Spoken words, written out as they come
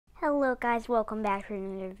Hello guys, welcome back to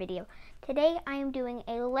another video. Today I am doing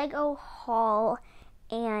a Lego haul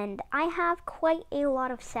and I have quite a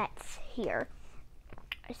lot of sets here.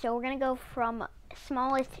 So we're gonna go from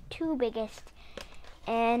smallest to biggest,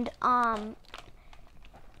 and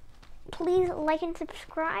please like and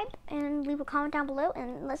subscribe and leave a comment down below,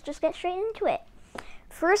 and let's just get straight into it.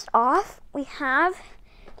 First off, we have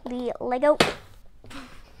the Lego.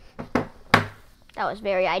 That was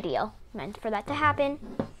very ideal, meant for that to happen.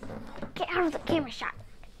 Get out of the camera shot.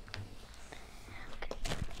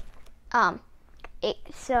 Bad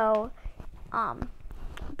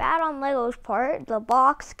on Lego's part. The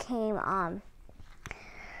box came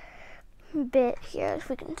bit here. If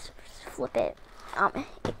we can flip it,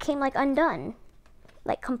 it came like undone,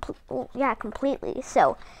 like completely.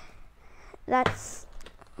 So that's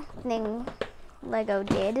thing Lego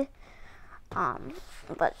did.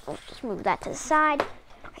 But we'll just move that to the side.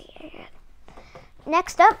 Okay.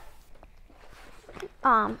 Next up,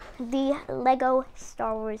 the Lego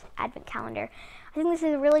Star Wars Advent Calendar. I think this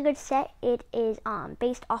is a really good set. It is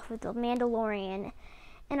based off of The Mandalorian,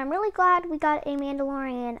 and I'm really glad we got a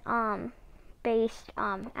Mandalorian based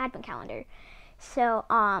Advent Calendar. So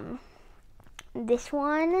this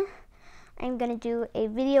one, I'm gonna do a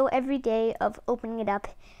video every day of opening it up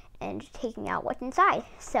and taking out what's inside.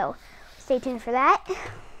 So stay tuned for that.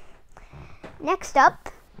 Next up,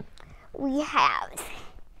 we have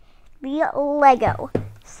the Lego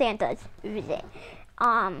Santa's Visit.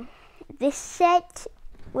 This set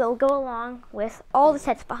will go along with all the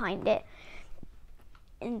sets behind it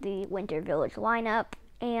in the Winter Village lineup,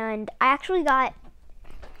 and I actually got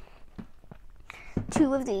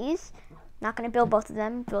 2 of these. Not gonna build both of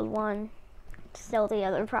them. Build one, sell the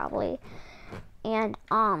other probably. And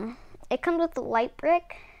it comes with the light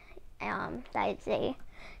brick. That is a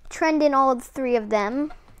trend in all 3 of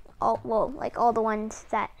them. Like all the ones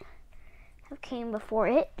that came before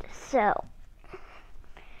it. So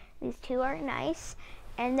these 2 are nice.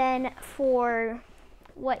 And then for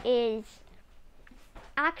what is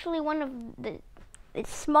actually one of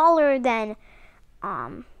it's smaller than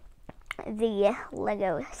the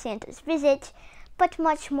Lego Santa's Visit, but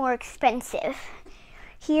much more expensive.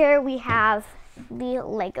 Here we have the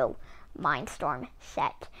Lego Mindstorm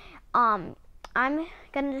set. I'm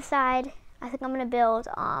gonna decide. I think I'm gonna build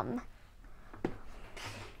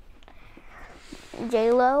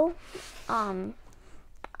J-Lo. I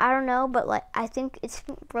don't know, but like I think it's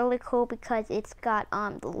really cool because it's got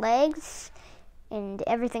the legs, and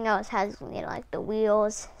everything else has, you know, like the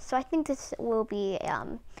wheels. So I think this will be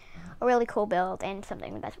a really cool build and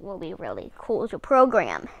something that will be really cool to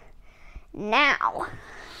program. Now,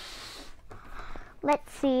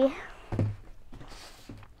 let's see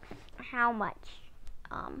how much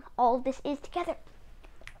all of this is together.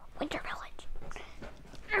 Winter Village.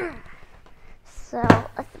 So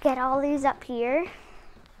let's get all these up here.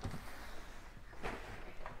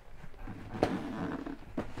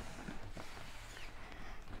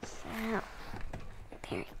 So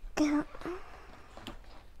there we go.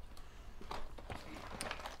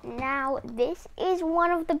 Now this is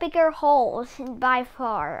one of the bigger hauls by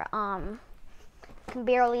far. Can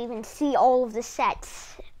barely even see all of the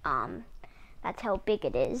sets. That's how big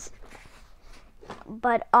it is.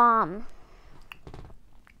 But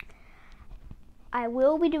I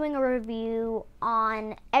will be doing a review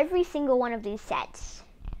on every single one of these sets.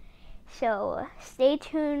 So stay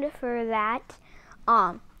tuned for that.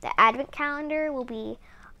 The Advent Calendar will be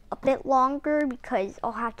a bit longer because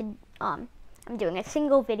I'll have to I'm doing a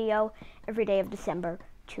single video every day of December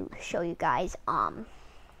to show you guys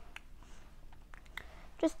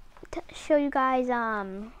show you guys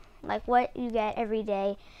like what you get every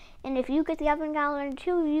day. And if you get the Advent Calendar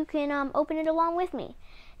too, you can open it along with me.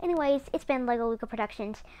 Anyways, it's been Lego Luca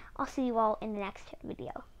Productions. I'll see you all in the next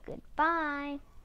video. Goodbye.